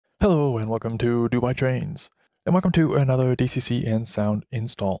Hello and welcome to Dubai Trains, and welcome to another DCC and sound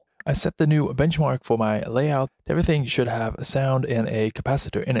install. I set the new benchmark for my layout. Everything should have a sound and a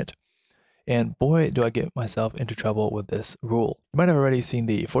capacitor in it. And boy, do I get myself into trouble with this rule. You might have already seen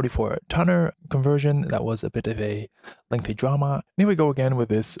the 44-tonner conversion. That was a bit of a lengthy drama. And here we go again with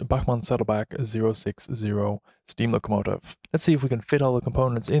this Bachmann Saddleback 060 steam locomotive. Let's see if we can fit all the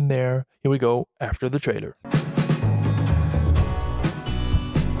components in there. Here we go after the trailer.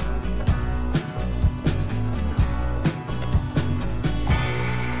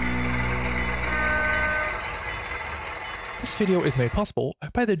 This video is made possible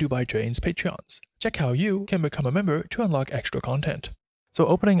by the Dubai Trains Patreons. Check how you can become a member to unlock extra content. So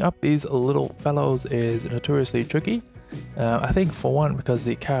opening up these little fellows is notoriously tricky. I think for one, because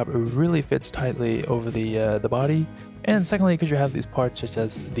the cab really fits tightly over the body, and secondly, because you have these parts such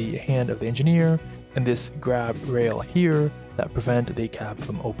as the hand of the engineer and this grab rail here that prevent the cab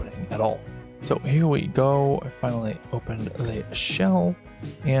from opening at all. So here we go. I finally opened the shell.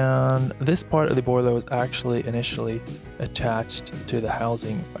 And this part of the boiler was actually initially attached to the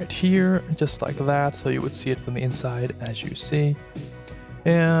housing right here, just like that, so you would see it from the inside as you see.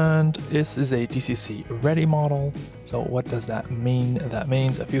 And this is a DCC Ready model. So what does that mean? That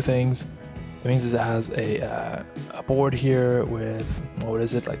means a few things. It means it has a board here with, what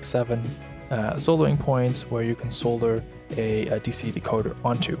is it, like 7 soldering points where you can solder a DC decoder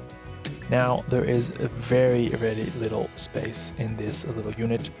onto. Now, there is very little space in this little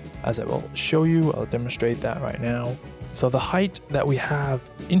unit, as I will show you. I'll demonstrate that right now. So the height that we have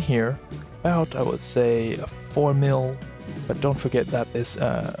in here, about, I would say, 4 mil, but don't forget that this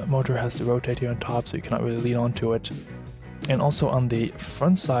motor has to rotate here on top, so you cannot really lean onto it. And also on the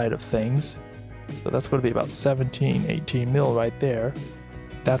front side of things, so that's going to be about 17, 18 mil right there.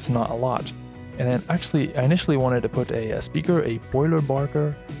 That's not a lot. And then actually, I initially wanted to put a speaker, a boiler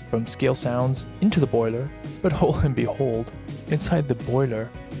barker from Scale Sounds into the boiler, but lo and behold, inside the boiler,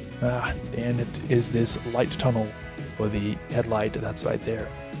 and it is this light tunnel for the headlight that's right there.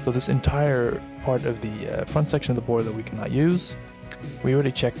 So this entire part of the front section of the boiler we cannot use. We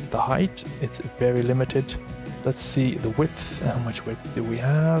already checked the height, it's very limited. Let's see the width. How much width do we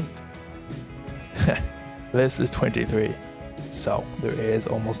have? This is 23. So there is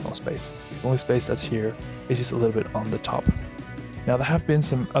almost no space. The only space that's here is just a little bit on the top. Now there have been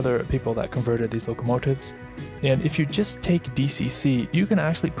some other people that converted these locomotives, and if you just take DCC, you can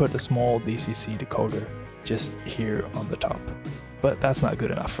actually put a small DCC decoder just here on the top. But that's not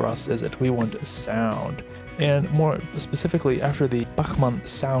good enough for us, is it? We want sound. And more specifically, after the Bachmann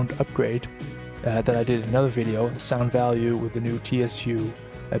sound upgrade that I did in another video, the sound value with the new TSU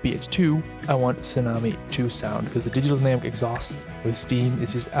BH2, I want Tsunami2 sound, because the digital dynamic exhaust with steam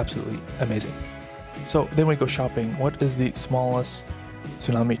is just absolutely amazing. So then we go shopping. What is the smallest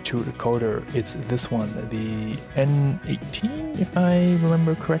Tsunami2 decoder? It's this one, the N18, if I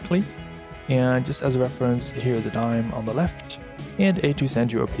remember correctly. And just as a reference, here is a dime on the left and a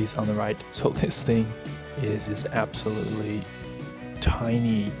 2-cent euro piece on the right. So this thing is just absolutely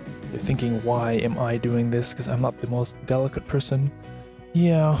tiny. You're thinking, why am I doing this? Because I'm not the most delicate person.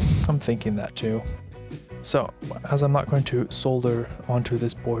 Yeah, I'm thinking that too. So, as I'm not going to solder onto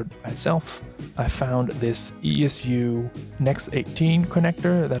this board itself, I found this ESU Next18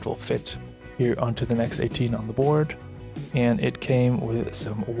 connector that will fit here onto the Next18 on the board, and it came with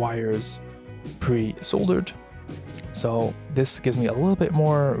some wires pre-soldered. So this gives me a little bit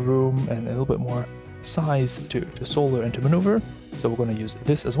more room and a little bit more size to solder and to maneuver. So we're going to use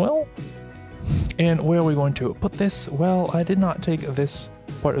this as well. And where are we going to put this? Well, I did not take this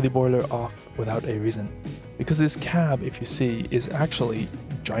part of the boiler off without a reason. Because this cab, if you see, is actually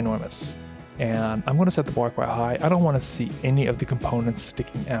ginormous. And I'm going to set the bar quite high. I don't want to see any of the components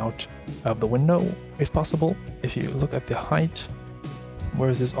sticking out of the window, if possible. If you look at the height, where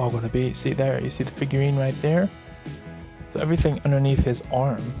is this all going to be? See there, you see the figurine right there? So everything underneath his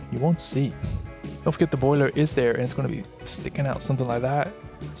arm, you won't see. Don't forget the boiler is there, and it's going to be sticking out something like that.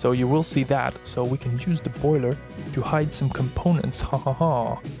 So you will see that, so we can use the boiler to hide some components, ha ha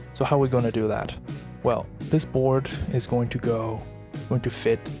ha. So how are we going to do that? Well, this board is going to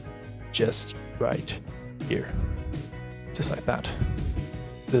fit just right here, just like that.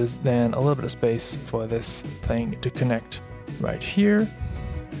 There's then a little bit of space for this thing to connect right here.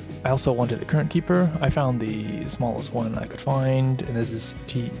 I also wanted a current keeper. I found the smallest one I could find, and this is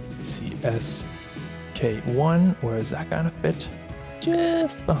TCS K1. Where is that gonna fit?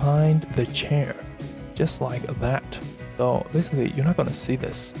 Just behind the chair, just like that. So basically, you're not going to see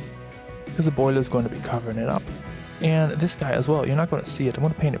this because the boiler is going to be covering it up. And this guy as well, you're not going to see it. I'm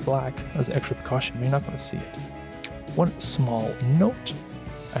going to paint it black as an extra precaution, but you're not going to see it. One small note,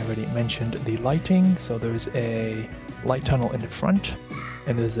 I already mentioned the lighting. So there's a light tunnel in the front,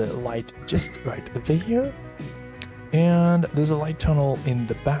 and there's a light just right there. And there's a light tunnel in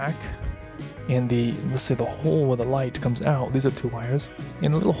the back. And the, let's say the hole where the light comes out, these are 2 wires,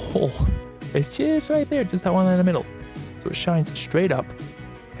 and a little hole is just right there, just that one in the middle. So it shines straight up.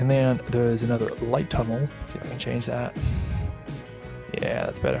 And then there's another light tunnel. See if I can change that. Yeah,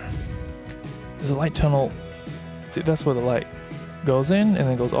 that's better. There's a light tunnel. See, that's where the light goes in and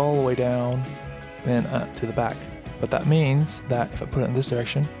then goes all the way down and then to the back. But that means that if I put it in this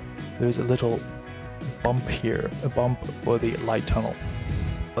direction, there's a little bump here, a bump for the light tunnel.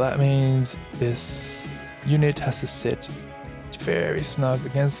 Well, that means this unit has to sit very snug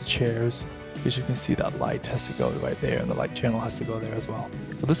against the chairs, because you can see that light has to go right there, and the light channel has to go there as well.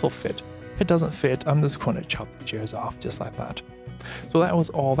 So this will fit. If it doesn't fit, I'm just going to chop the chairs off just like that. So that was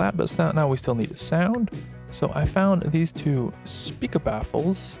all that, but now we still need a sound. So I found these 2 speaker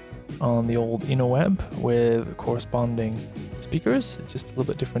baffles on the old InnoWeb with corresponding speakers. It's just a little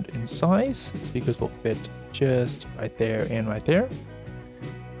bit different in size. The speakers will fit just right there and right there.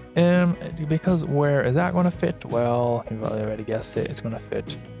 Because where is that going to fit? Well, you've already guessed it. It's going to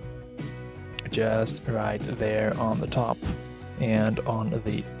fit just right there on the top and on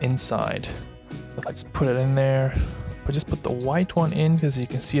the inside. So let's put it in there. But just put the white one in because you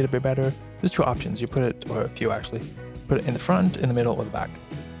can see it a bit better. There's 2 options. You put it, or a few actually. Put it in the front, in the middle, or the back.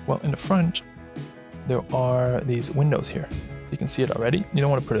 Well, in the front, there are these windows here. You can see it already. You don't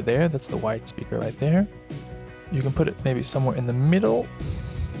want to put it there. That's the white speaker right there. You can put it maybe somewhere in the middle,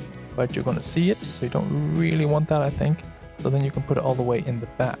 but you're going to see it, so you don't really want that, I think. So then you can put it all the way in the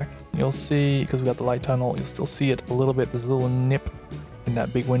back. You'll see, because we got the light tunnel, you'll still see it a little bit. There's a little nip in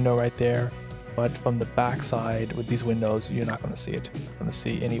that big window right there. But from the back side with these windows, you're not going to see it. You're not going to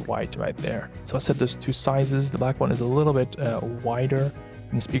see any white right there. So I said there's 2 sizes. The black one is a little bit wider,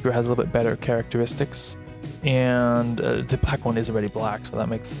 and the speaker has a little bit better characteristics. And the black one is already black, so that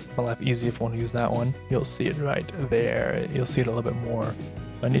makes my life easier if you want to use that one. You'll see it right there. You'll see it a little bit more.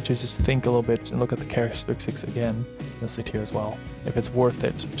 So I need to just think a little bit and look at the characteristics again. You'll see it here as well. If it's worth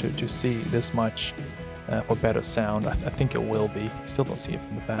it to see this much for better sound, I think it will be. Still don't see it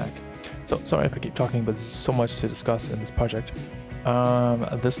from the back. So sorry if I keep talking, but there's so much to discuss in this project.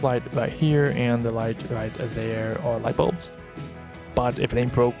 This light right here and the light right there are light bulbs. But if it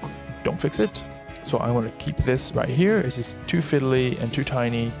ain't broke, don't fix it. So I'm going to keep this right here. It's just too fiddly and too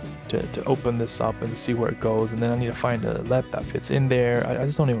tiny to open this up and to see where it goes. And then I need to find a LED that fits in there. I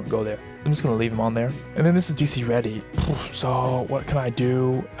just don't even go there. I'm just going to leave them on there. And then this is DC Ready. So what can I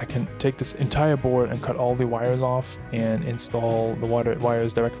do? I can take this entire board and cut all the wires off and install the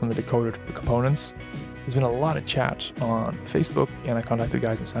wires direct from the decoder to the components. There's been a lot of chat on Facebook, and I contacted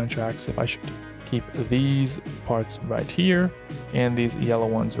guys at Soundtraxx if I should keep these parts right here and these yellow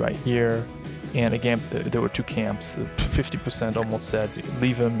ones right here. And again, there were 2 camps. 50% almost said,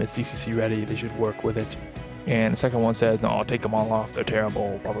 leave them, it's DCC ready, they should work with it. And the second one says, no, I'll take them all off, they're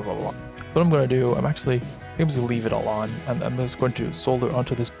terrible, blah, blah, blah, blah. What I'm going to do, I'm just going to leave it all on. I'm just going to solder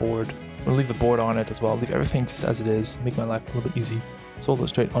onto this board. I'm going to leave the board on it as well, leave everything just as it is, make my life a little bit easy. Solder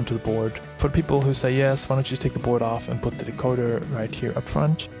straight onto the board. For people who say, yes, why don't you just take the board off and put the decoder right here up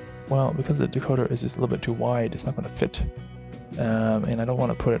front? Well, because the decoder is just a little bit too wide, it's not going to fit. And I don't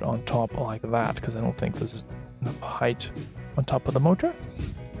want to put it on top like that because I don't think there's enough height on top of the motor.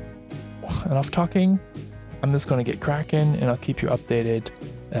 Enough talking. I'm just going to get cracking and I'll keep you updated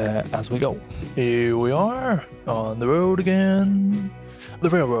as we go. Here we are on the road again. The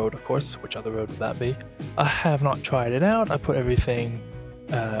railroad, of course. Which other road would that be? I have not tried it out. I put everything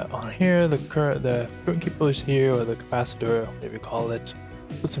on here. The current keepers here, or the capacitor, whatever you call it.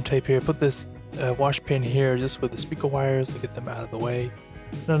 Put some tape here. Put this wash pin here just with the speaker wires to get them out of the way.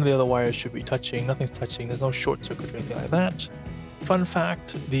 None of the other wires should be touching. Nothing's touching. There's no short circuit or anything like that. Fun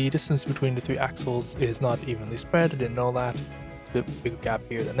fact, the distance between the 3 axles is not evenly spread. I didn't know that. It's a bit bigger gap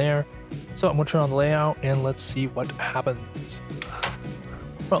here than there. So I'm going to turn on the layout and let's see what happens.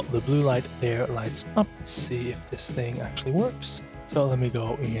 Well, the blue light there lights up. Let's see if this thing actually works. So let me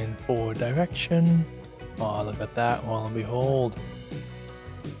go in forward direction. Oh, look at that. Well and behold.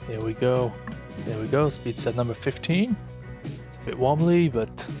 There we go. There we go. Speed set number 15. It's a bit wobbly,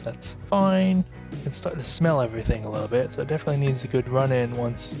 but that's fine. It's starting to smell everything a little bit, so it definitely needs a good run-in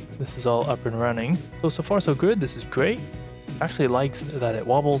once this is all up and running. So far so good. This is great. Actually likes that it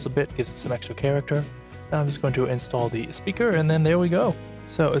wobbles a bit, gives it some extra character. Now I'm just going to install the speaker, and then there we go.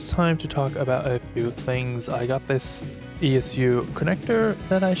 So it's time to talk about a few things. I got this ESU connector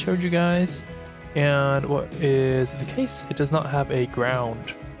that I showed you guys, and what is the case? It does not have a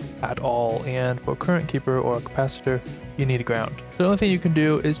ground at all, and for a current keeper or a capacitor, you need a ground. The only thing you can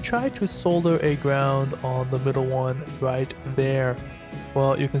do is try to solder a ground on the middle one right there.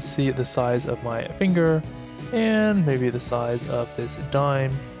 Well, you can see the size of my finger and maybe the size of this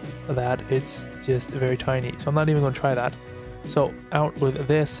dime, that it's just very tiny. So I'm not even going to try that. So out with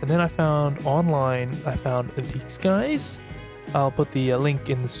this, and then I found online, I found these guys. I'll put the link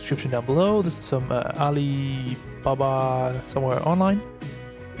in the description down below. This is some Alibaba somewhere online.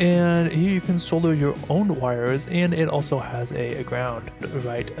 And here you can solder your own wires, and it also has a ground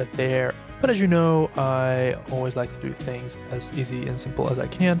right there. But as you know, I always like to do things as easy and simple as I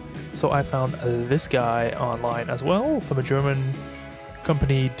can. So I found this guy online as well from a German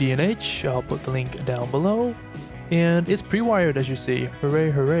company, D&H. I'll put the link down below. And it's pre-wired, as you see.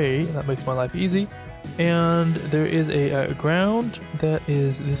 Hooray, hooray. That makes my life easy. And there is a ground that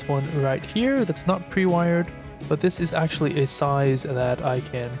is this one right here that's not pre-wired, but this is actually a size that I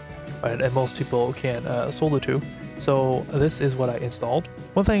can, and most people can solder to. So this is what I installed.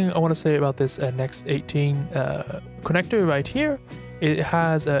 One thing I want to say about this N18 connector right here, it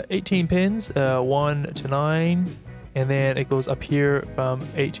has 18 pins, 1 to 9, and then it goes up here from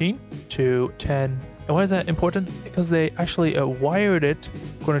 18 to 10. And why is that important? Because they actually wired it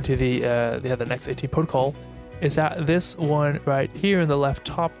according to the Next 18 protocol, is that this one right here in the left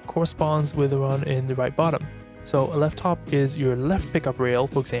top corresponds with the one in the right bottom. So left top is your left pickup rail,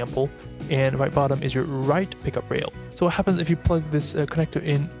 for example, and right bottom is your right pickup rail. So what happens if you plug this connector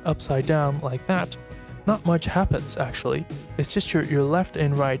in upside down like that? Not much happens, actually. It's just your left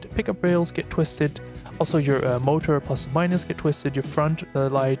and right pickup rails get twisted. Also your motor plus and minus get twisted, your front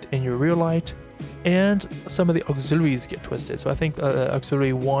light and your rear light, and some of the auxiliaries get twisted. So I think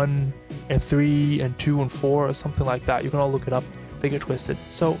auxiliary 1 and 3 and 2 and 4 or something like that. You can all look it up. They get twisted.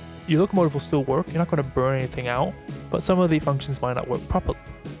 So your locomotive will still work. You're not going to burn anything out, but some of the functions might not work properly.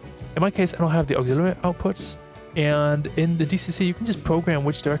 In my case, I don't have the auxiliary outputs, and in the DCC you can just program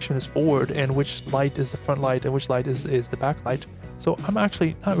which direction is forward and which light is the front light and which light is the back light. So I'm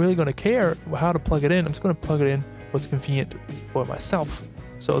actually not really going to care how to plug it in. I'm just going to plug it in what's convenient for myself.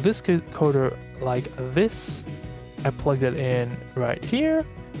 So this decoder like this, I plugged it in right here.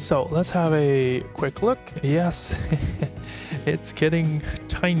 So let's have a quick look. Yes, it's getting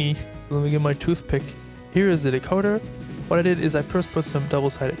tiny. So let me get my toothpick. Here is the decoder. What I did is I first put some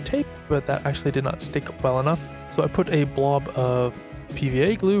double-sided tape, but that actually did not stick well enough. So I put a blob of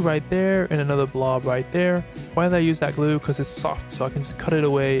PVA glue right there and another blob right there. Why did I use that glue? Because it's soft, so I can just cut it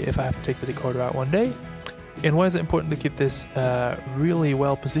away if I have to take the decoder out one day. And why is it important to keep this really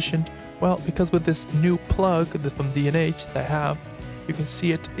well positioned? Well, because with this new plug from D&H that I have, you can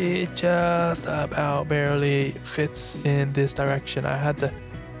see it just about barely fits in this direction. I had to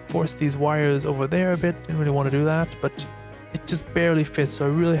force these wires over there a bit, didn't really want to do that, but it just barely fits, so I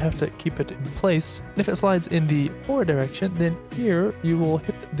really have to keep it in place. And if it slides in the forward direction, then here you will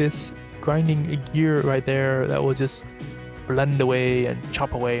hit this grinding gear right there that will just blend away and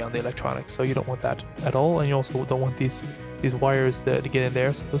chop away on the electronics. So you don't want that at all, and you also don't want these wires to get in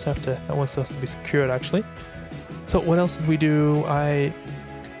there. So those have to, that one has to be secured actually. So what else did we do? I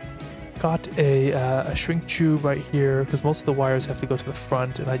got a shrink tube right here because most of the wires have to go to the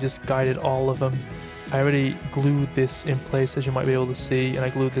front, and I just guided all of them. I already glued this in place, as you might be able to see, and I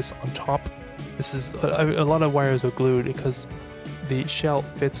glued this on top. This is a lot of wires are glued because the shell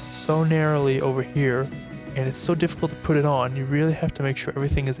fits so narrowly over here, and it's so difficult to put it on. You really have to make sure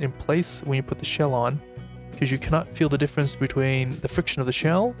everything is in place when you put the shell on, because you cannot feel the difference between the friction of the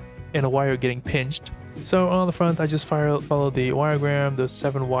shell and a wire getting pinched. So on the front, I just followed the wiregram. Those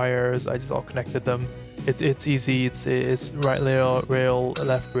 7 wires, I just all connected them. It's easy. It's right rail,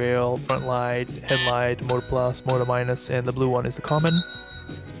 left rail, front light, headlight, motor plus, motor minus, and the blue one is the common.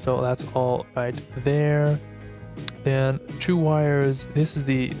 So that's all right there. Then 2 wires. This is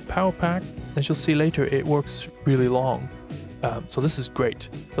the power pack. As you'll see later, it works really long. So this is great.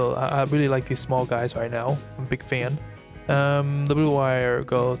 So I really like these small guys right now. I'm a big fan. The blue wire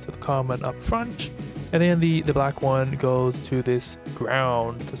goes to the common up front, and then the black one goes to this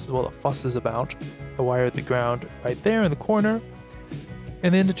ground. This is what the fuss is about. I wired the ground right there in the corner,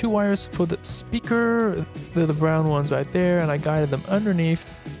 and then the 2 wires for the speaker, they're the brown ones right there, and I guided them underneath.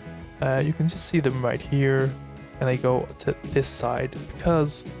 You can just see them right here, and they go to this side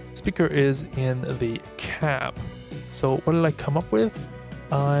because speaker is in the cab. So what did I come up with?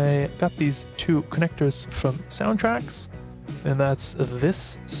 I got these 2 connectors from Soundtraxx, and that's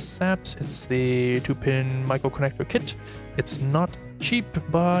this set. It's the 2-pin microconnector kit. It's not cheap,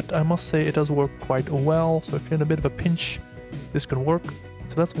 but I must say it does work quite well. So if you're in a bit of a pinch, this can work.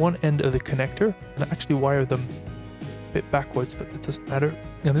 So that's one end of the connector, and I actually wired them a bit backwards, but it doesn't matter.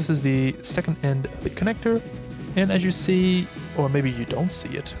 And this is the second end of the connector. And as you see, or maybe you don't see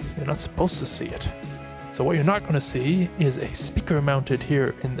it, you're not supposed to see it. So what you're not going to see is a speaker mounted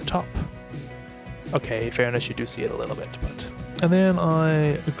here in the top. Okay, fairness, you do see it a little bit, but... And then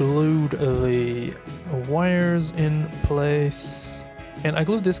I glued the wires in place. And I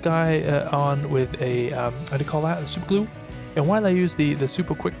glued this guy on with a, how do you call that, a super glue? And why did I use the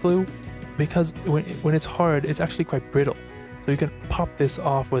super quick glue? Because when it's hard, it's actually quite brittle. So you can pop this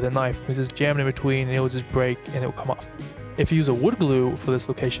off with a knife. You just jam it in between and it will just break and it will come off. If you use a wood glue for this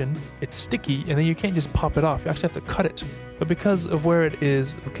location, it's sticky and then you can't just pop it off. You actually have to cut it. But because of where it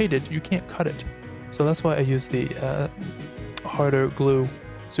is located, you can't cut it. So that's why I use the harder glue,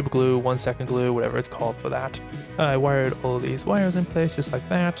 super glue, 1 second glue, whatever it's called for that. I wired all of these wires in place just like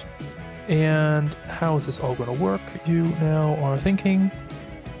that. And how is this all going to work? You now are thinking.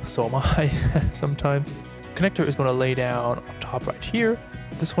 So am I sometimes. Connector is going to lay down on top right here.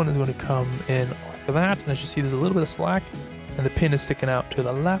 This one is going to come in like that. And as you see, there's a little bit of slack. And the pin is sticking out to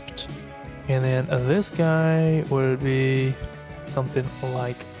the left. And then this guy will be something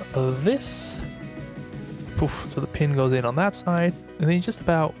like this. Poof. So the pin goes in on that side. And then just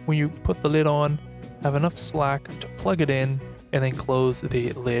about when you put the lid on, have enough slack to plug it in and then close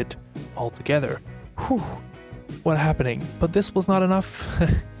the lid altogether. Whew. What happening? But this was not enough.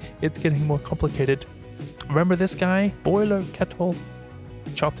 It's getting more complicated. Remember this guy? Boiler kettle.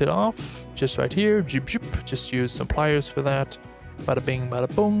 Chopped it off just right here. Just use some pliers for that. Bada bing,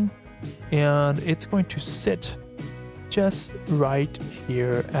 bada boom. And it's going to sit just right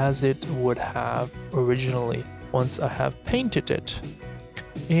here as it would have originally once I have painted it.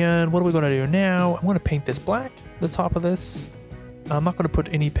 And what are we going to do now? I'm going to paint this black, the top of this. I'm not going to put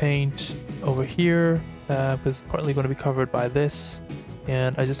any paint over here because it's partly going to be covered by this.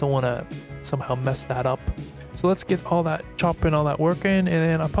 And I just don't want to somehow mess that up. So let's get all that chopping, all that working, and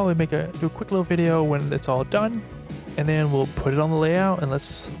then I'll probably do a quick little video when it's all done. And then we'll put it on the layout and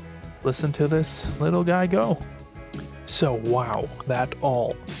let's listen to this little guy go. So wow, that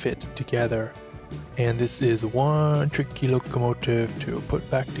all fit together. And this is one tricky locomotive to put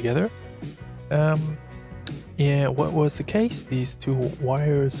back together. Yeah, what was the case? These two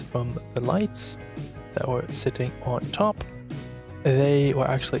wires from the lights that were sitting on top, they were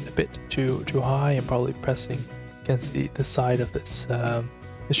actually a bit too high and probably pressing against the side of this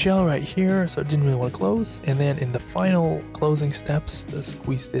the shell right here, so it didn't really want to close. And then in the final closing steps, to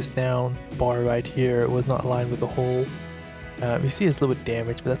squeeze this down, bar right here was not aligned with the hole. You see it's a little bit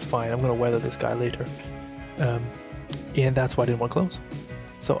damaged, but that's fine. I'm going to weather this guy later. And that's why I didn't want to close.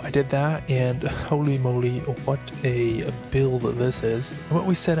 So I did that, and holy moly, what a build this is. And what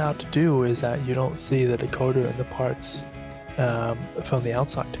we set out to do is that you don't see the decoder and the parts from the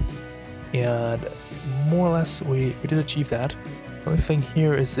outside. And more or less, we did achieve that. The only thing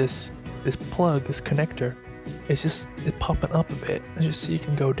here is this plug, this connector, it's popping up a bit. As you see, you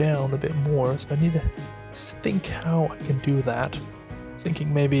can go down a bit more, so I need to think how I can do that. I was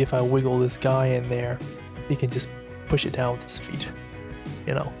thinking maybe if I wiggle this guy in there, he can just push it down with his feet.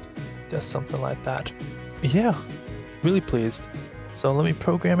 You know, just something like that. Yeah, really pleased. So let me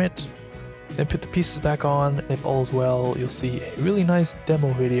program it, then put the pieces back on, and if all's well, you'll see a really nice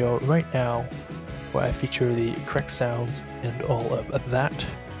demo video right now where I feature the correct sounds and all of that.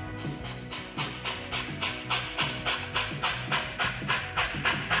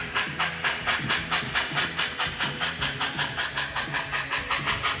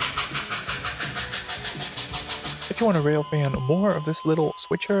 If you want to railfan more of this little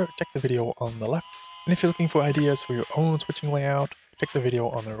switcher, check the video on the left. And if you're looking for ideas for your own switching layout, check the video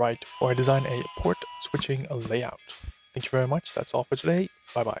on the right, where I design a port switching layout. Thank you very much. That's all for today.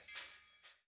 Bye bye.